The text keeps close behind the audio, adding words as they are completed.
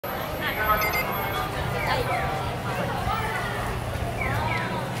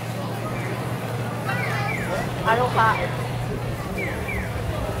アロハ。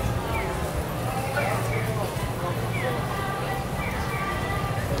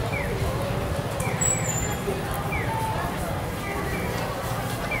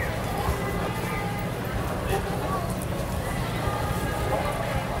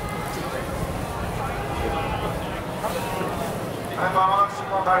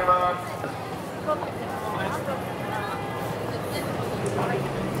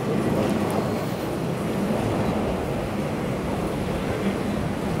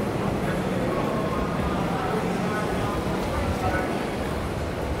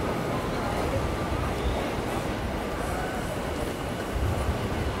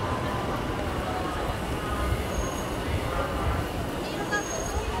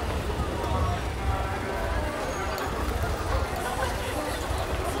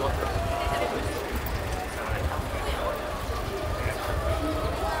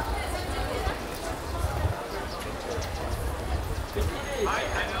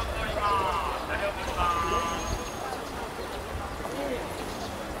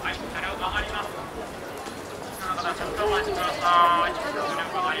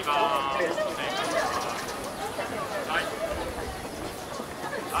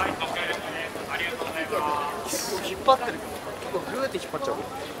引っ張ってる。結構グーって引っ張っちゃう。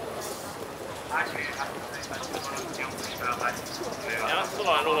Ja, så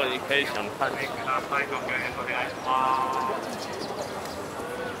var nog en occasion.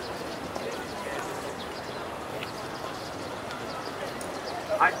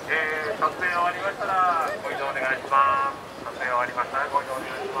 はい、撮影終わりましたらご移動お願いします。撮影終わりましたらご移動お願い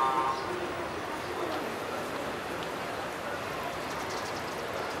します。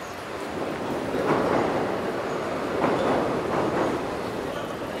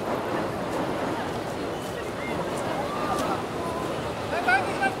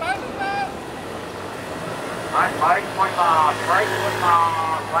はい、バイクもいます。バイクもいま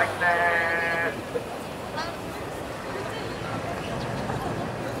す。バイクです。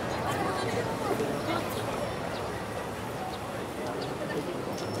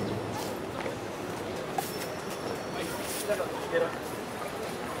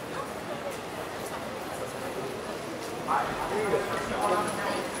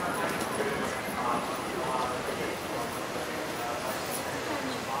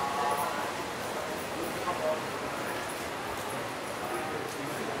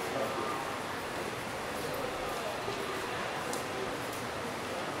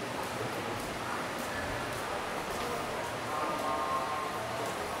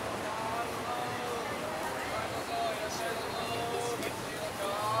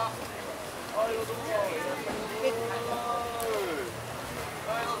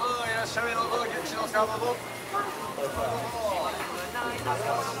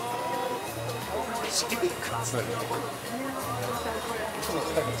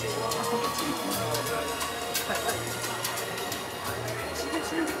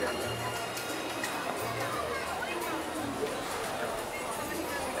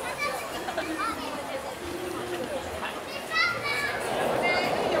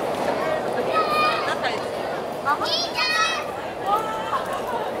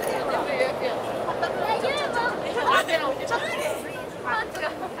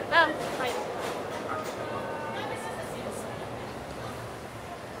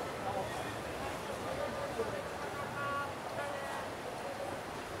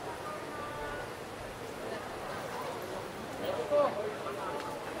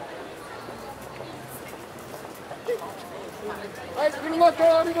はい、車通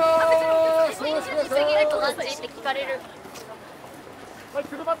ります。そうですね。次で止まってって聞かれる。はい、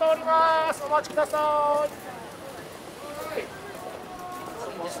車通ります。お待ちください。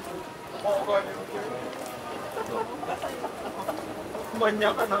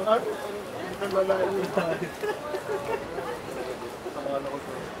Banyak ka na nga. Nalalayo na.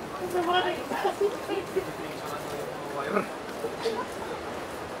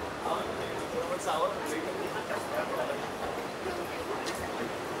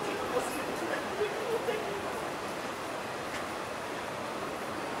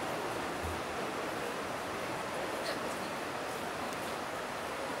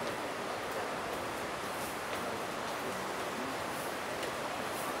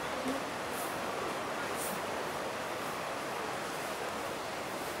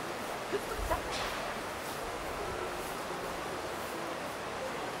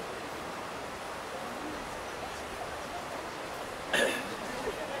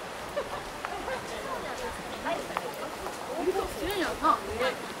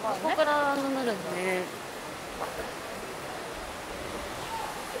ここから乗るんね。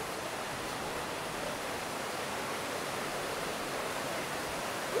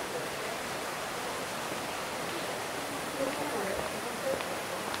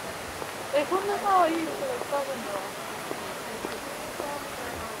こんな可愛い人がいっぱいあるんだ。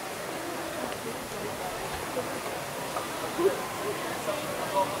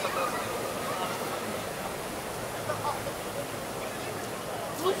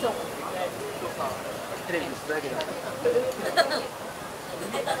どうしよう。テレビですだけだ。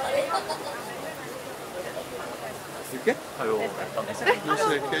이렇게? 아유.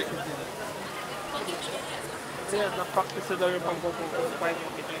 제가 practice dari 방법을 많이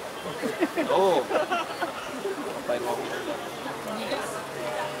했기 오. 빨리 가고.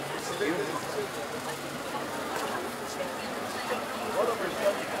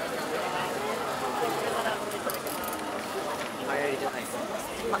 아예 이제 다 있어.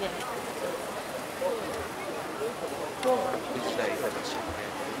 진짜 이거 다시.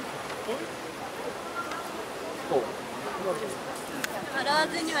 오. 洗わ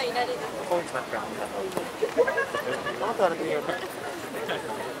ずにはいられる。もう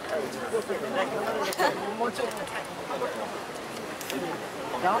ちょっと。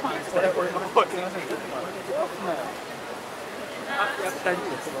な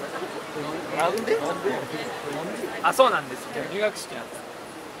んで？あ、そうなんです。入学式なんです。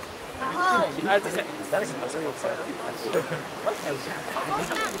ありがとうございます。誰しもそういうこと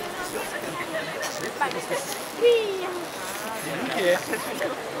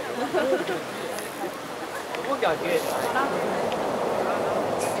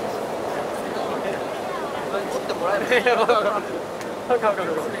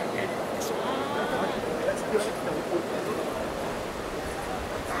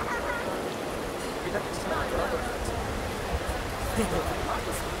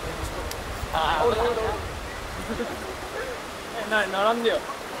並んでよ。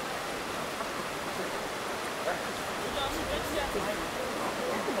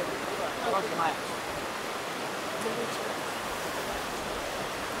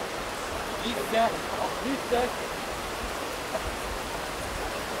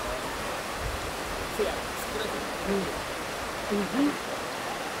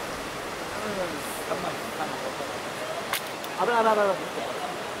あらあらあら。あ、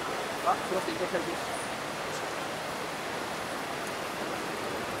クロス一回先。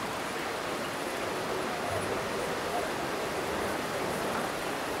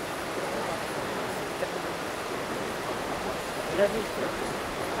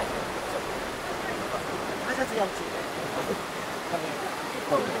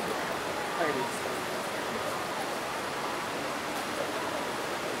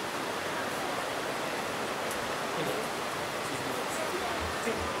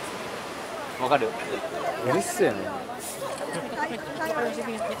わかる？うるっせえな。ね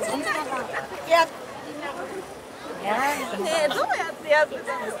え、どうやってやって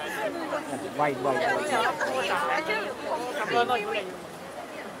たの？ワイ。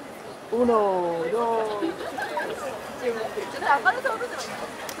Uno, dos. ちょっと明るさを出てます。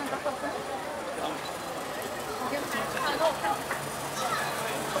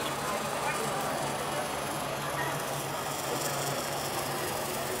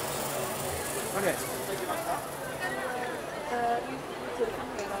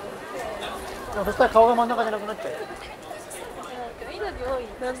そしたら顔が真ん中じゃなくなっちゃう。緑多い。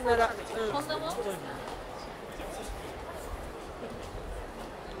なんなら。こんなもん？す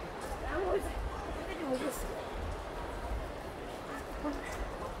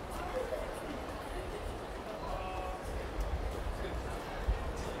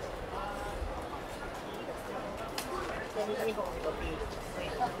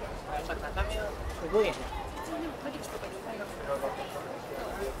ごいね。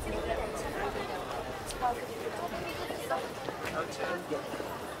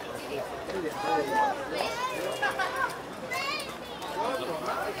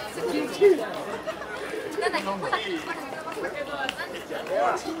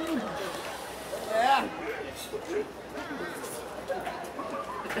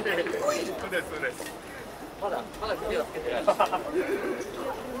まだ手をつけてない。大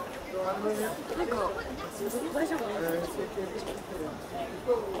丈夫？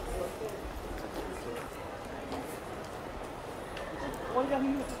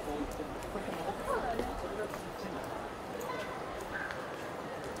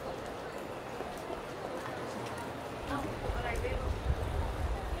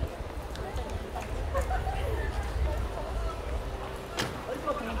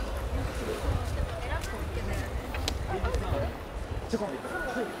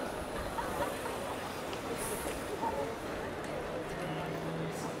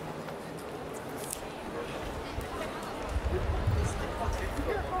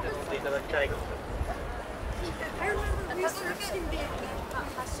いただきたい。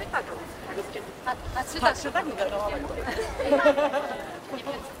ハッシュタグが変わる。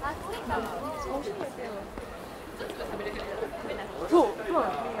そう、今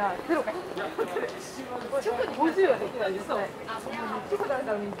みんなゼロか。50はできないですね。そうだか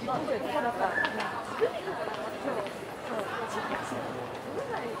ら自分でたださ。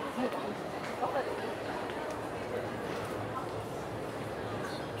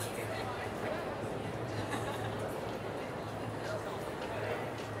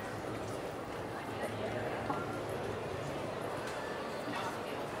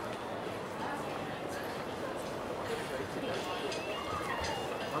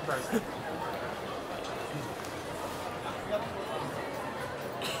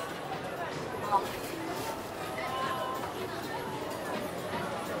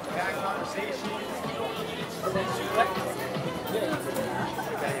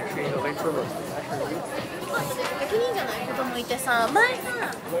責任じゃない子供いてさ、前さ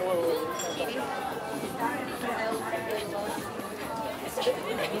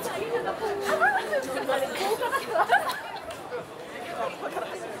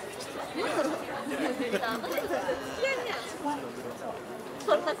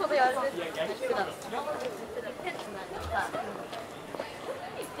そんなことやられて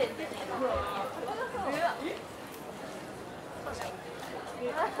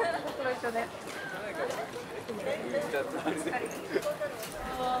この人ね。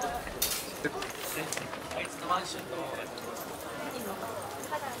あいつのマンションの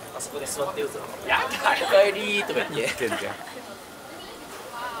あそこで座ってるぞ。やだ、帰りとか言って。全然。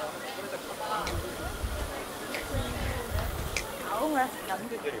青が頑張っ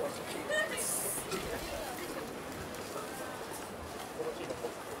てる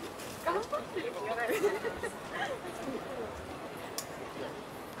気がない。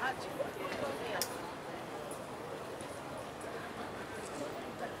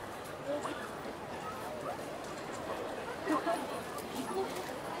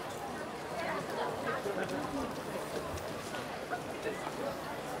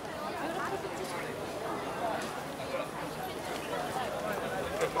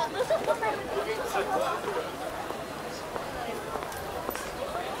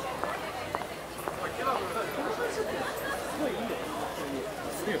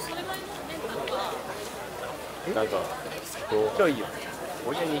なんか超いいよ。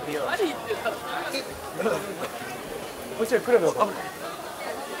お家に行くよ。こっちに来るのか。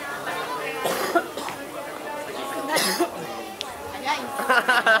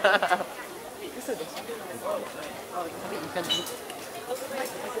嘘でしょ。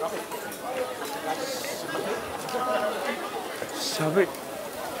しゃべり。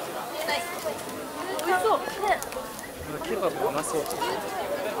美味しそう。ね。ケバブうまそう。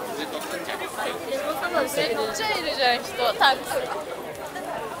めっちゃいるじゃん人たくさん。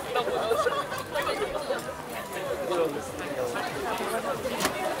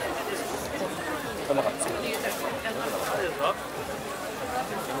うまかった。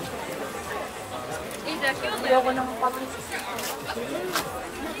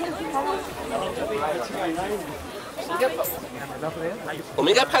我们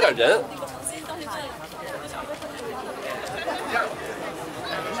应该派点人。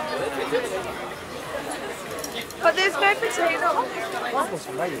But there's no potato.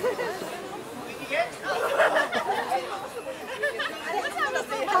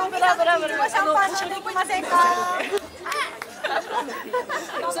 ブラブラブラ。シャンパン飲んでいきませんか。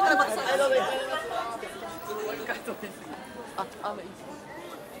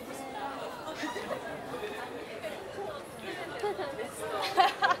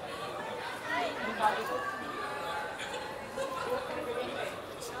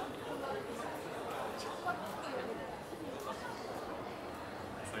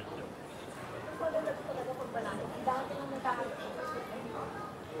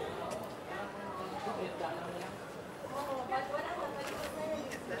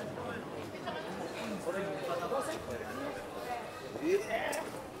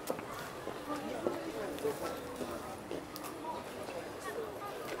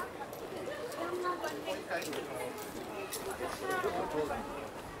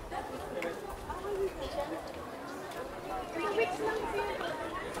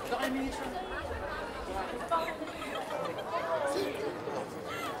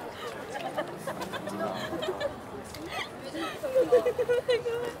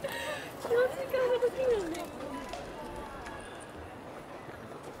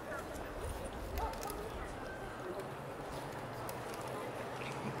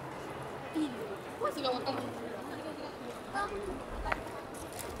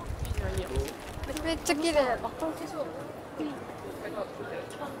めっちゃ綺麗。終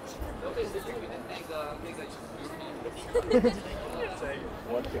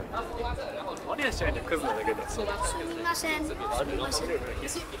わりはしないで組むだけで。すみません。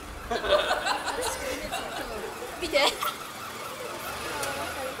見て。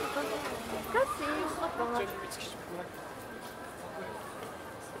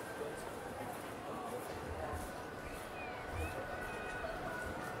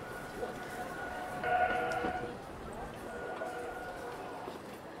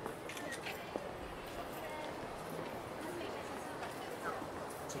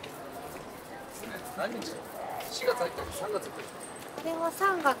何日？4月入ったっけ？3月入ったっこれは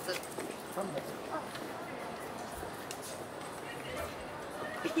3月。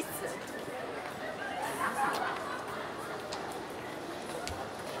ピース。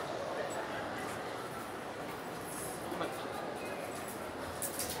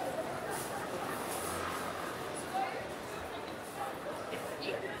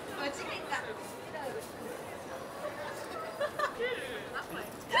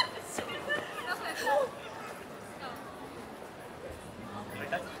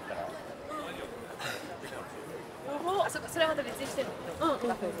あ、そっか、それはまた別にしてるの。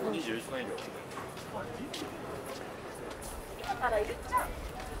24時間以上。あらいるじゃん。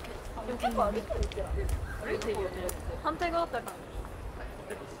でも結構歩いてるじゃん。歩いてるよね。反対側だったか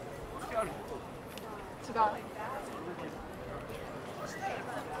ら。違う。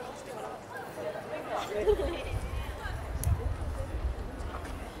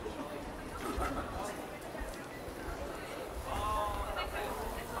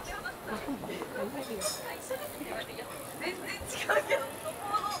全然違うけど、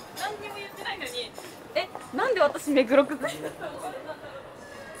何にも言ってないのに、なんで私目黒くついたの？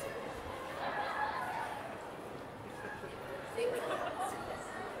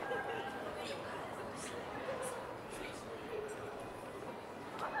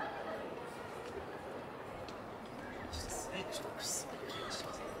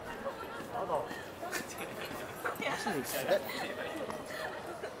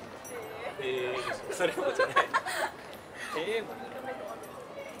それもじゃない。も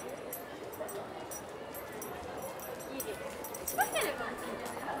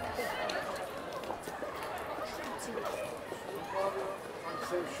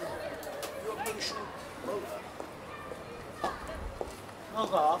なん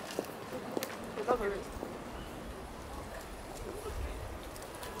か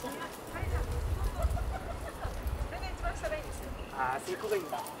ああ、成功がいいん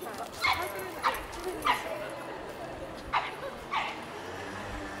だ。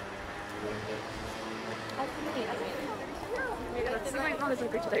すごい満足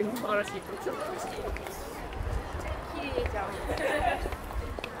した今の話。綺麗じゃん。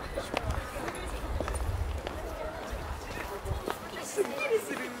すっきり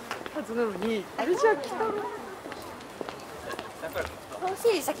するはずなのに、あれじゃ来たの。ソーセ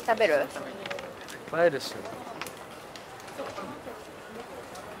ージ先食べる？映えるっしょ。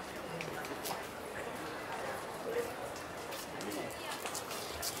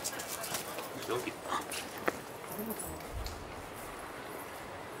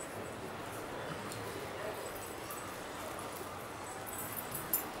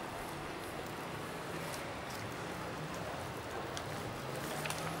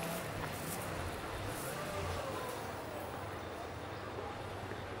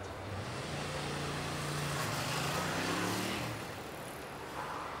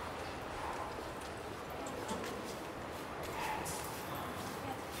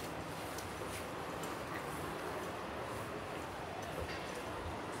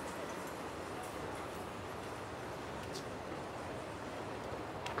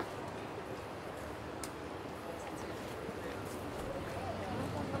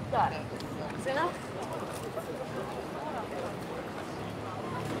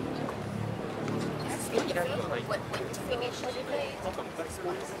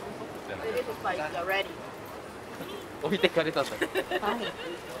置いてかれたんだ。はい。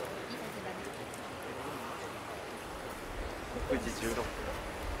9時16分。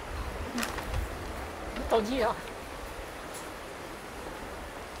都ぎや。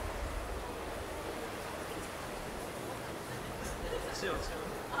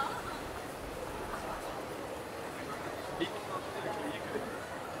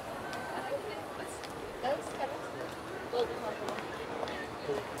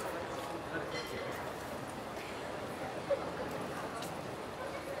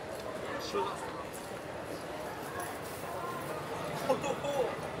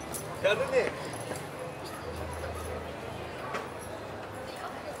やるね。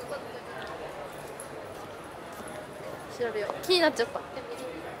調調べよう。気になっちゃった。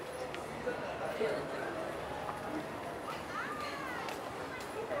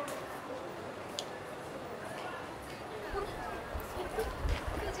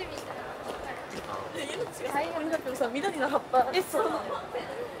大変だけどさ、緑の葉っぱ。そうなの。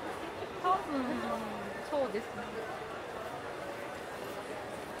多分そうですね。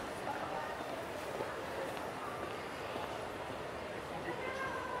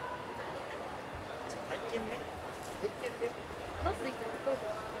どうする？どうぞ。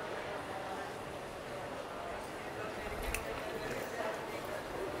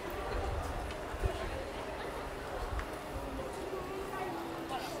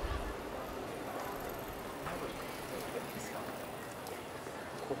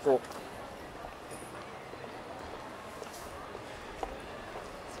ここ。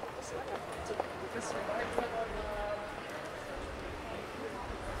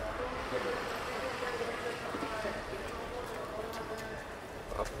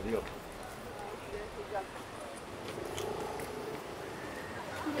あ、ありがとう。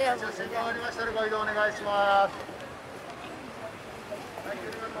写真が終わりましたらご移動お願いします。はい、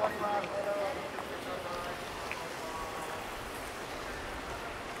車が終わります。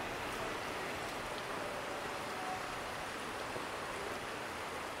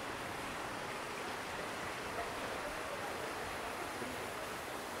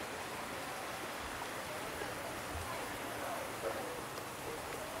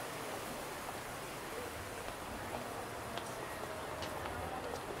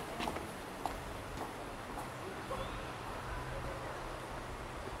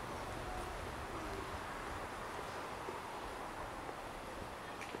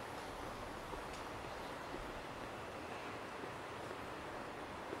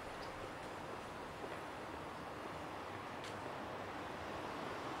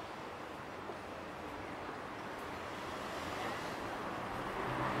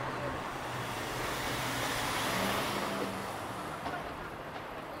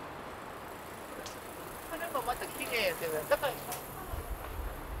また綺麗ですよね。だから。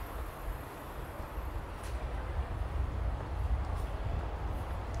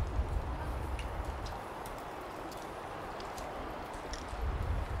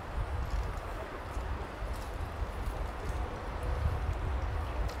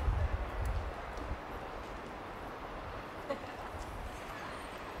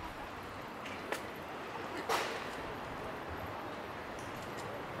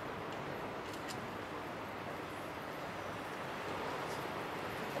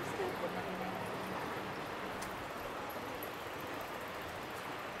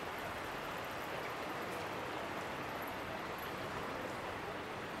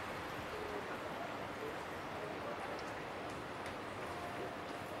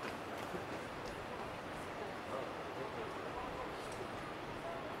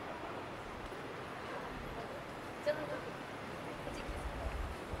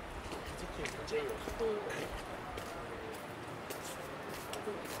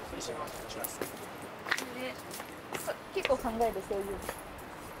結構考えるそういう。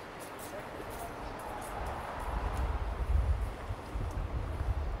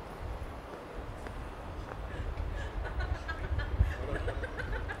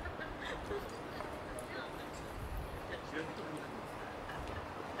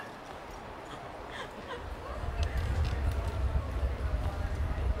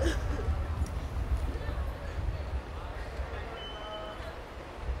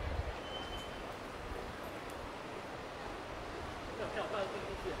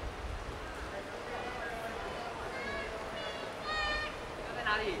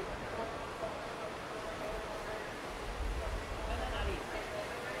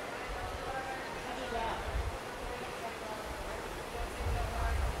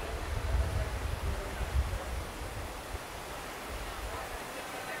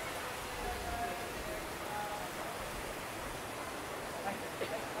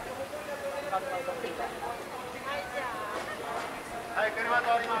はい、車通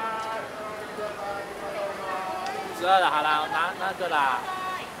ります。12的啦，拿着啦。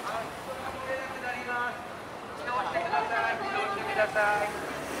移動してください。移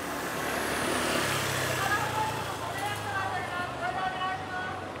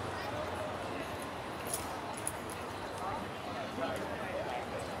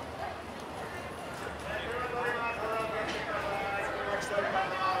動して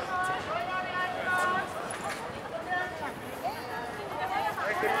ください。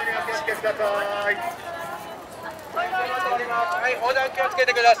ください。はい、横断気をつけ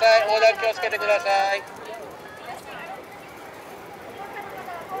てください。横断気をつけてください。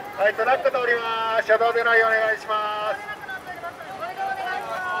はい、トラック通ります。車道でのお願いします。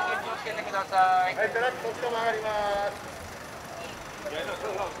ください。はい、トラックこっちも上がります。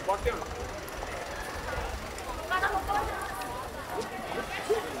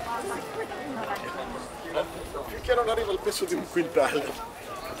Quiero arriba il peso di un quintale.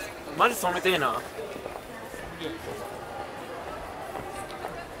 マジ染めてえな。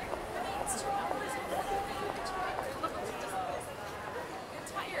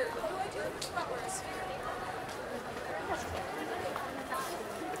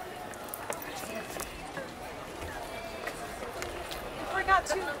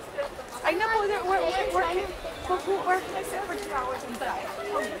I know that we're can I sit for 2 hours inside?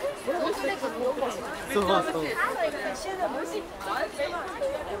 そうそう。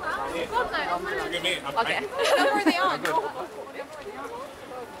 Okay. Where are they on?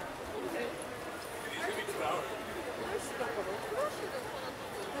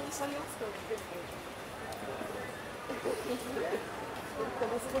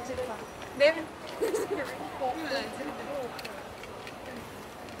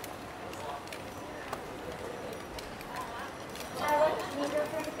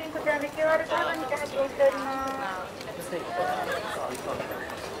 こちらで QR コードにて発行しております。テ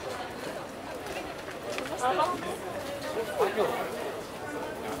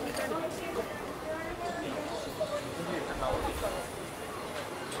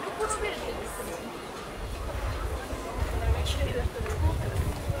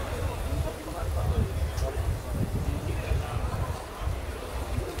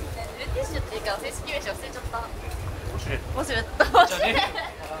ィッシュっていうか正式名称忘れちゃった。忘れた。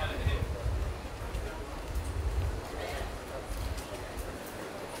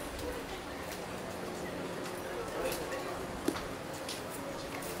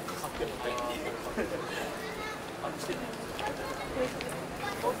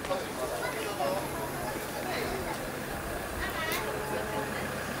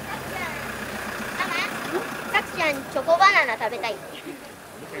さくちゃんチョコバナナ食べたい。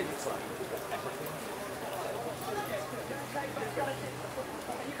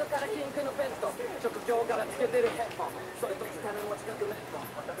職業からつけてるヘッドホン、それと金持ち革命、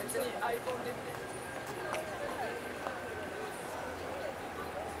また別に iPhone で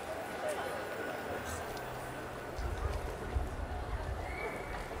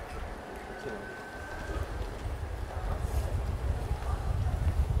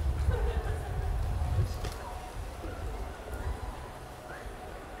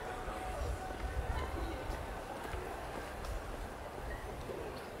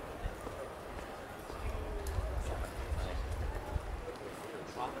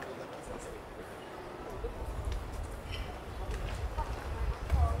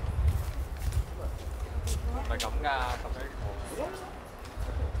係咁㗎，咁樣。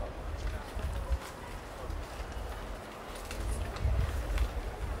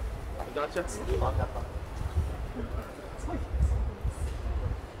Da c'è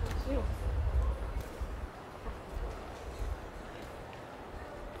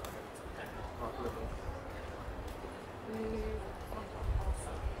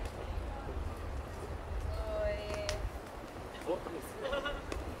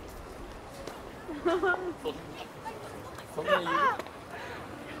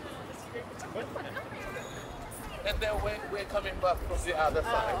And then we're coming back from the other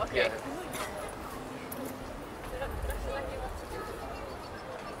side. Oh, okay. Yeah.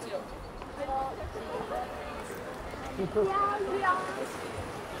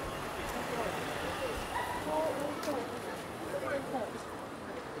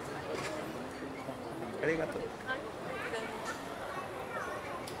 ありがとう。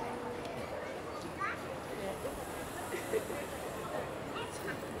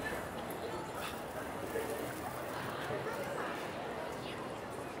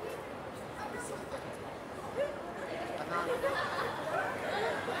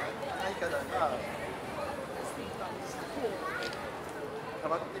溜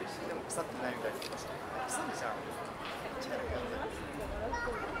まってるし、でも腐ってないみたいな。腐るじゃん。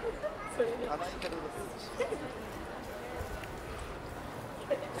あの言い方だとし。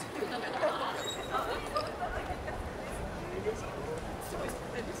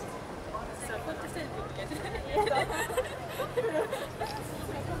こ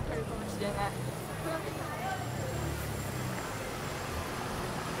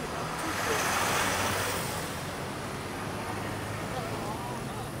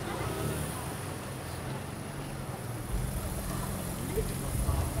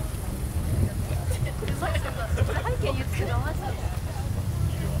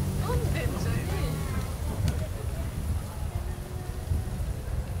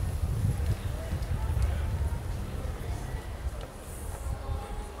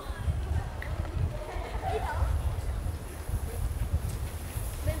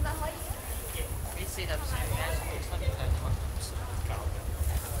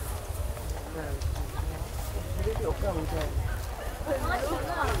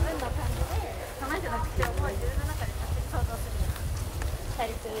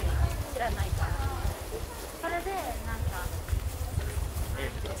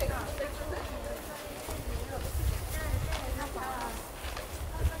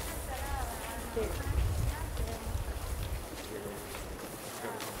家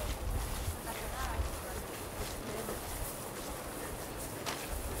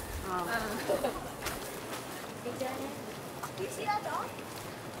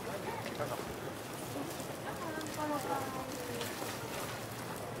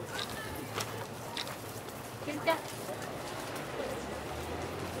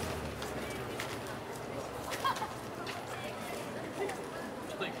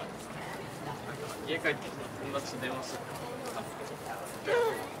帰って友達と電話する。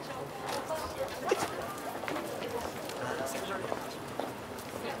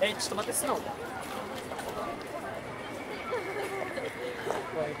ちょっと待って、素直だ。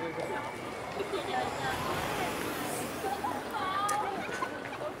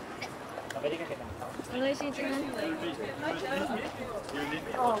おいしいですね。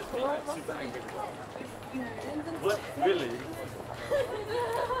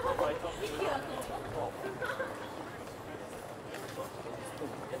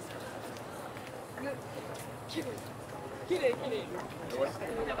綺麗。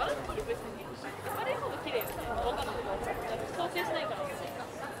あれほど綺麗よね。わかんない。調整しないから。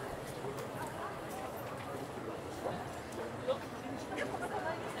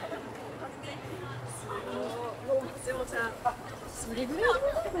でもさ、それぐらい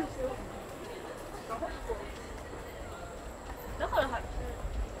だからはい。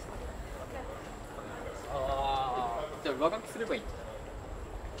じゃあ上書きすればいい。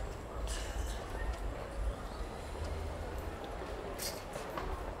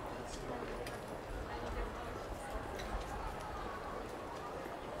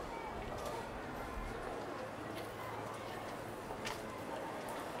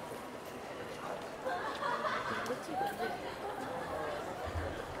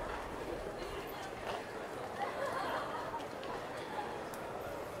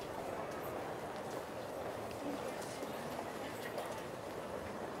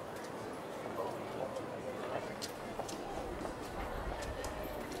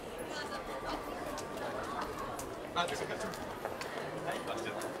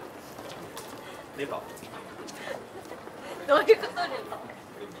レバー。どういうことですか。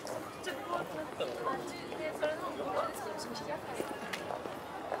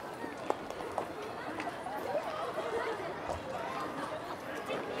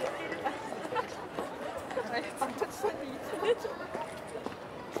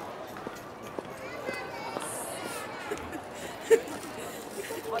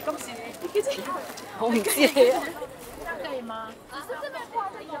本気で。今。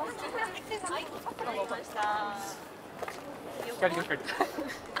光がかり。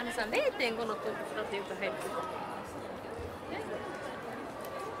あのさ、0.5のトークだとよく入る。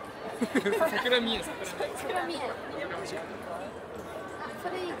桜見える。桜見える。そ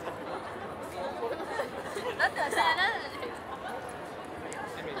れいい。なんで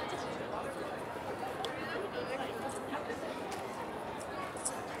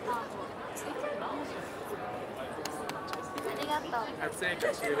撮影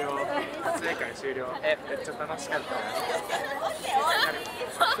会終了。めっちゃ楽しかった。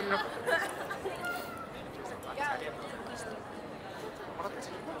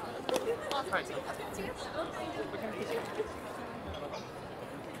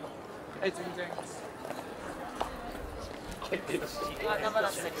全然。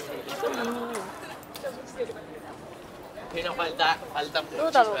ど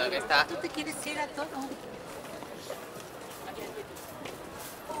うだろう。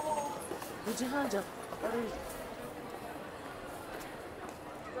9時半じゃん。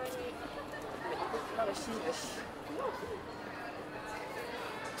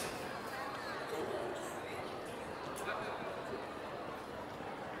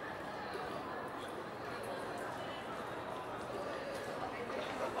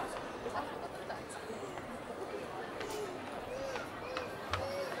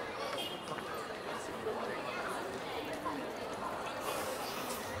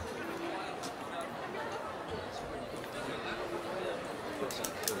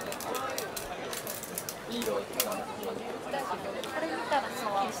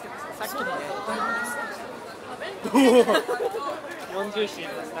さっきのね。40シーン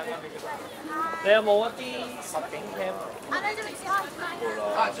です。でも終わってサッピングヘム。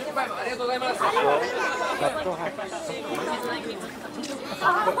10杯もありがとうございます。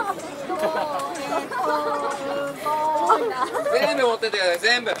全部持ってってください。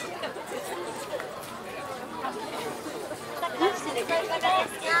全部。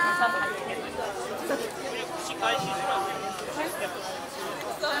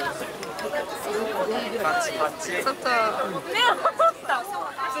パチパチ。目を持った。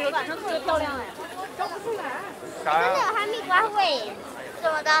晚上特别漂亮哎。真的有哈密瓜味，什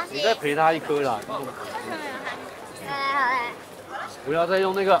么东西？你再陪他一颗啦。哎，好嘞。不要再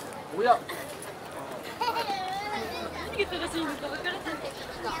用那个，不要。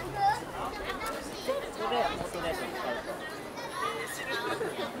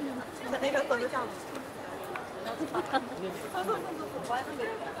那个怎么讲？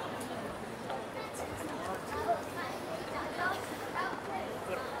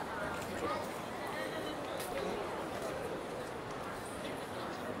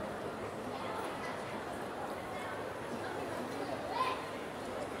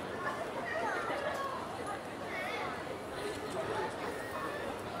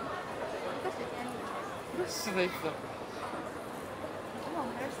是的，是的。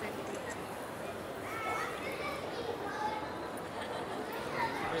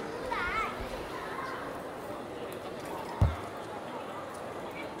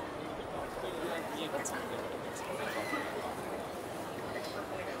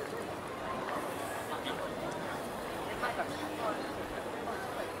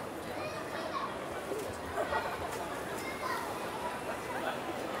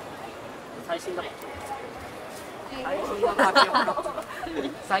最新だもん。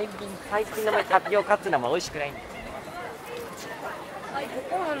最近のタピオカっていうのは美味しくないんだよ。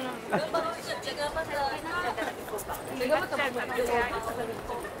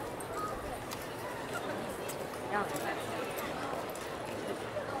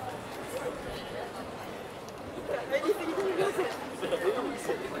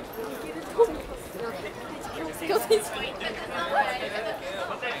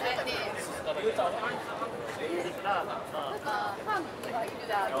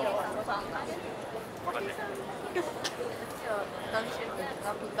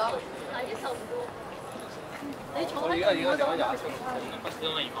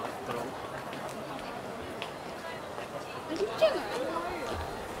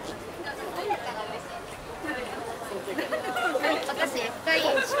私一回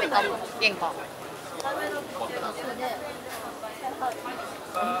閉めたもん玄関。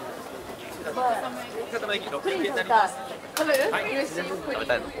プリンとか食べる？食べ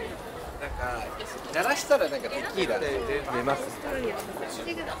たいの。なんか鳴らしたらなんかテキーラ出ます。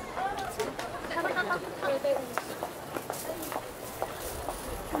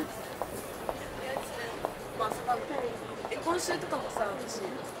今週とかもさ、私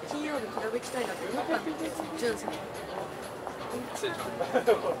金曜日クラブ行きたいなって思ったんだけど、ジュンさん。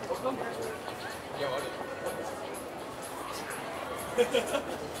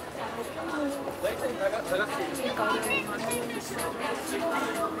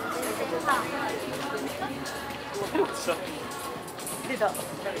出た。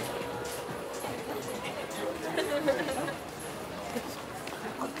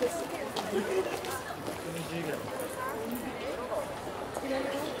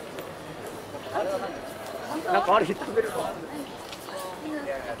なんかあれ食べるか。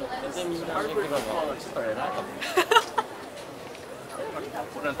全然みんなあれけどちょっと偉いかも。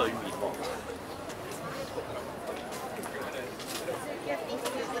これと意味も。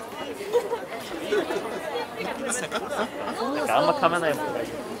あんま噛まないもん。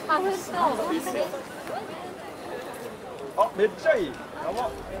あ、めっちゃいい。やば。も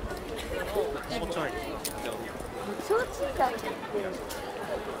うちょい。超小さいって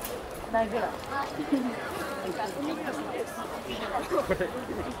ないぐらい。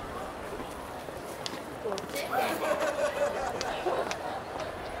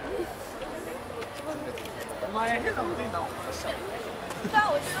お前変なこと言うな。但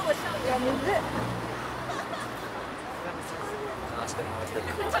我觉得我像个名字。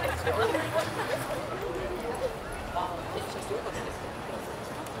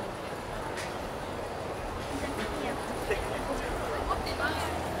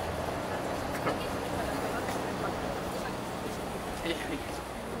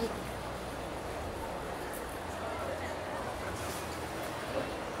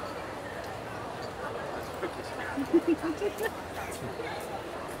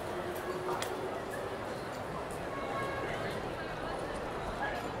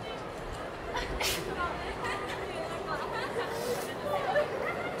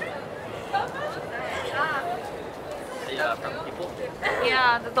い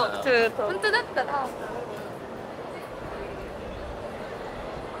やー、本当だったら。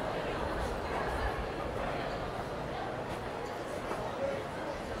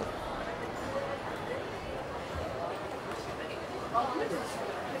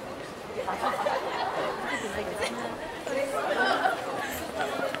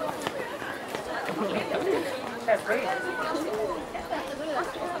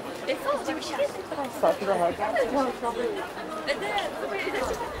ち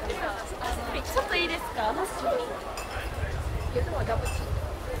ょっといいですか？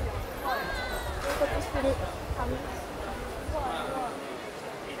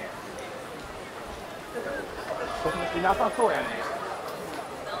いなさそうやね。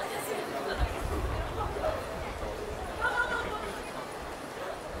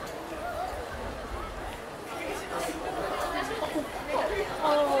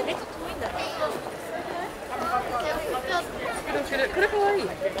これかわいい。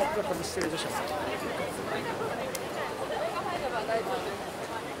してる女子は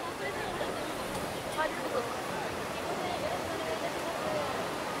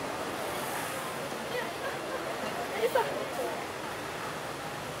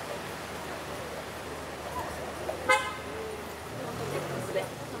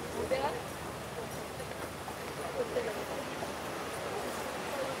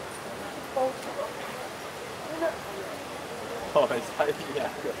好，最悪。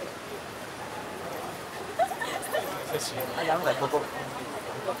あ、なんだここ。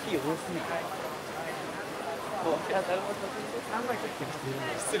火多すぎる。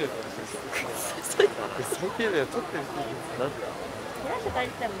失礼だよ。最低だよ。撮ってる人なんだ。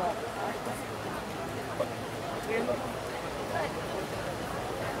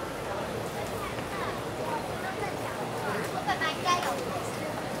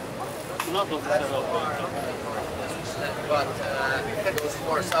But it goes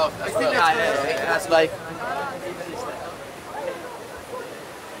more south as well. It has like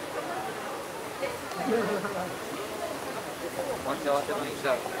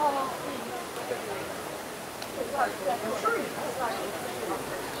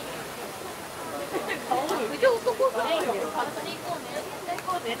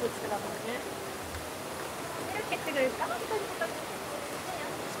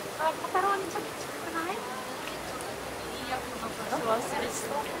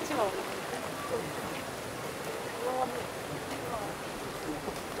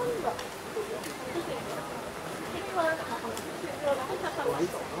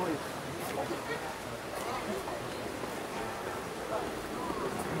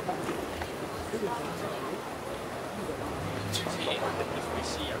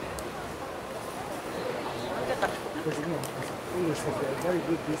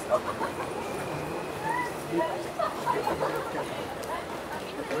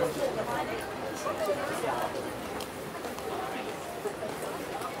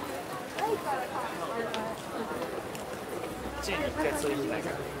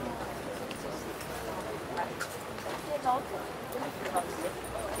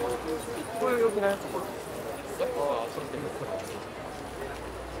これ良くない？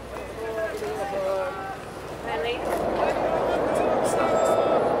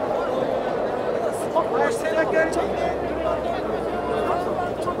背だけありちゃう。こ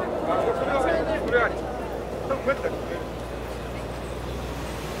れあり。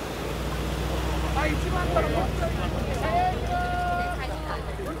あ、一番からも。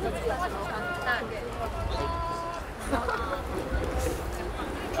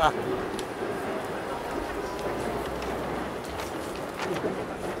あ。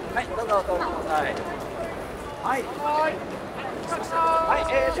はい、どうぞどうぞ。はい。はい。はい。はい、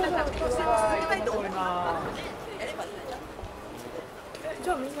少々お待ちください。と思います。じ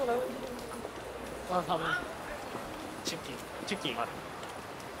ゃあみんなだよ。あ、寒い。チキンある。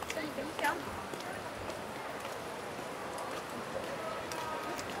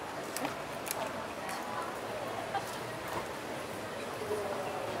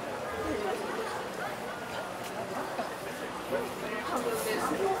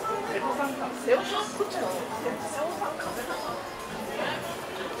こ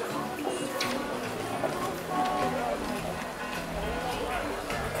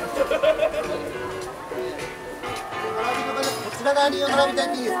ちら側にお並びたい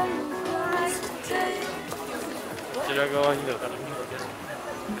です。こちら側にだから。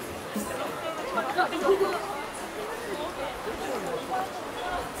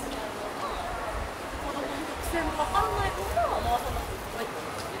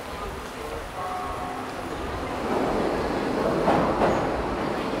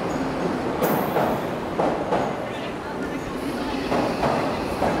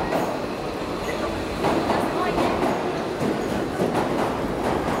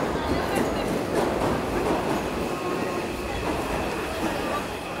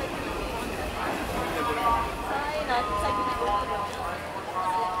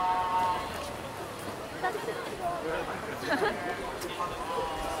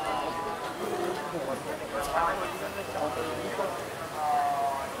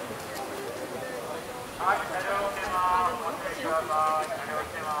はい、車両を出ます。お待ちください。車両来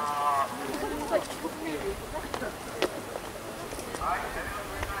てます。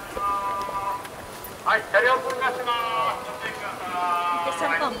はい、車両通過します。お待ちください。シャ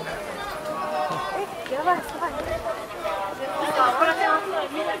ンパン。やばい、すごい。これは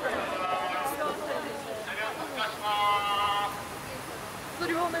そ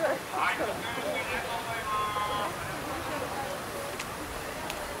れをお願い。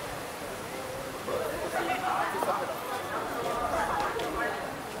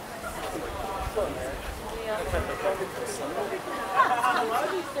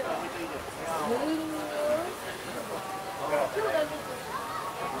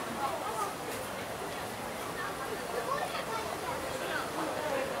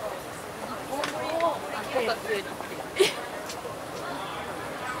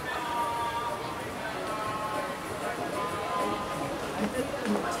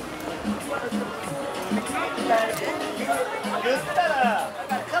言ったら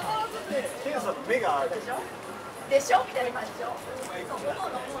必ずね、ケンさんの目が合うでしょでしょみたいな感じでしょ。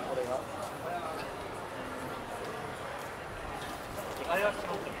あれはそ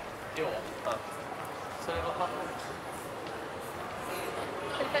の量それは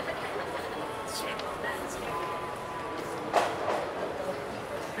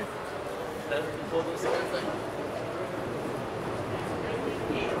行動してください。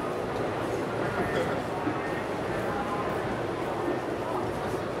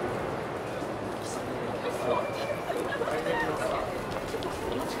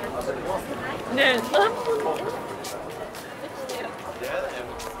ねえ、何分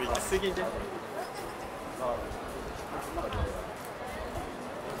行き過ぎで。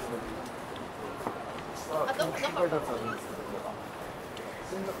あと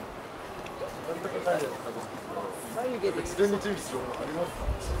眉毛で事前に準備するものありますか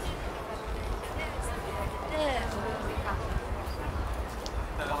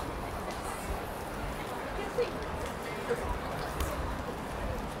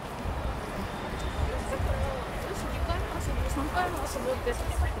？3回も遊ぼうって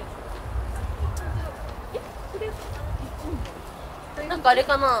なんかあれ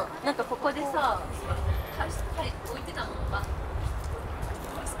かな、なんかここでさ、置いてたのか。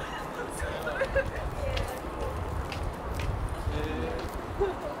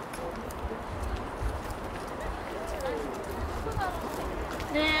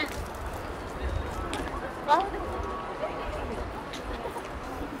ねえ。あ、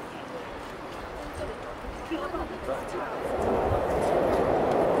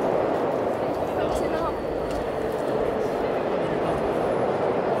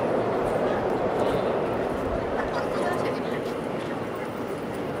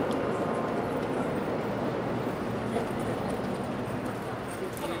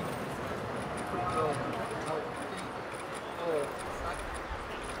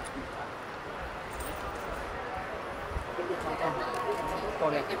够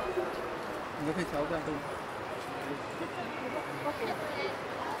亮，你就可以调亮度。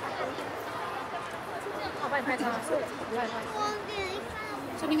我帮你拍照。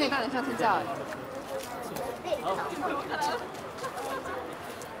说不定可以让人上身教。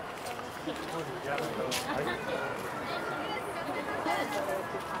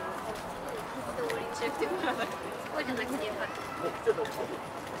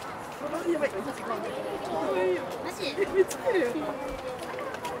マジ？見つけるよ。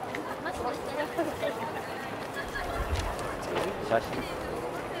マジ？写真。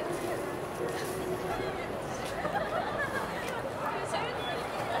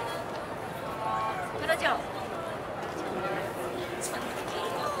ブラジャー。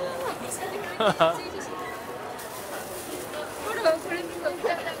これ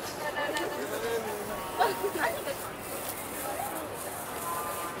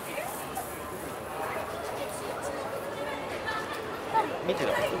見て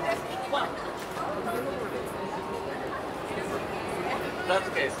た。ラズ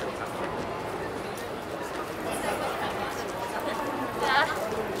ケですよ。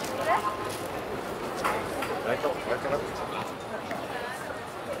ライトなってきた。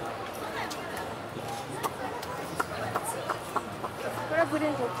これはブレ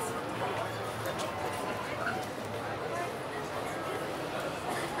ンド。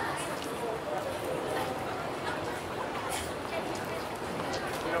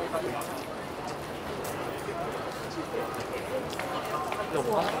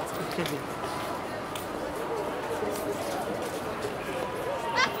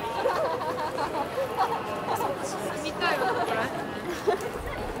見たいわこれ。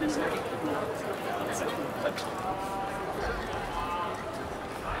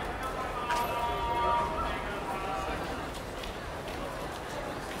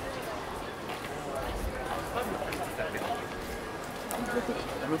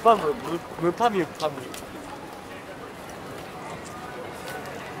パムムパミュパム。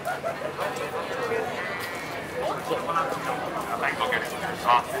はい、ご協力お願いし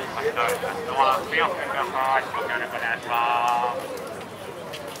ます。足のドア強くください。ご協力お願いします。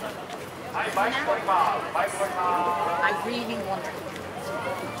はい、バイク乗ります。バイク乗ります。I really want to.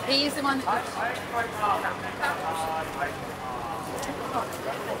 Please want to. はい、バイク乗ります。バイク乗りま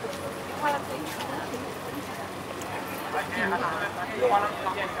す。はい、止まらず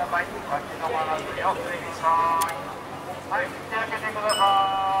の件がバイク立ち止まらずにお注意ください。はい、口開けてくだ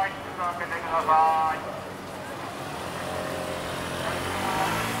さい。口開けてください。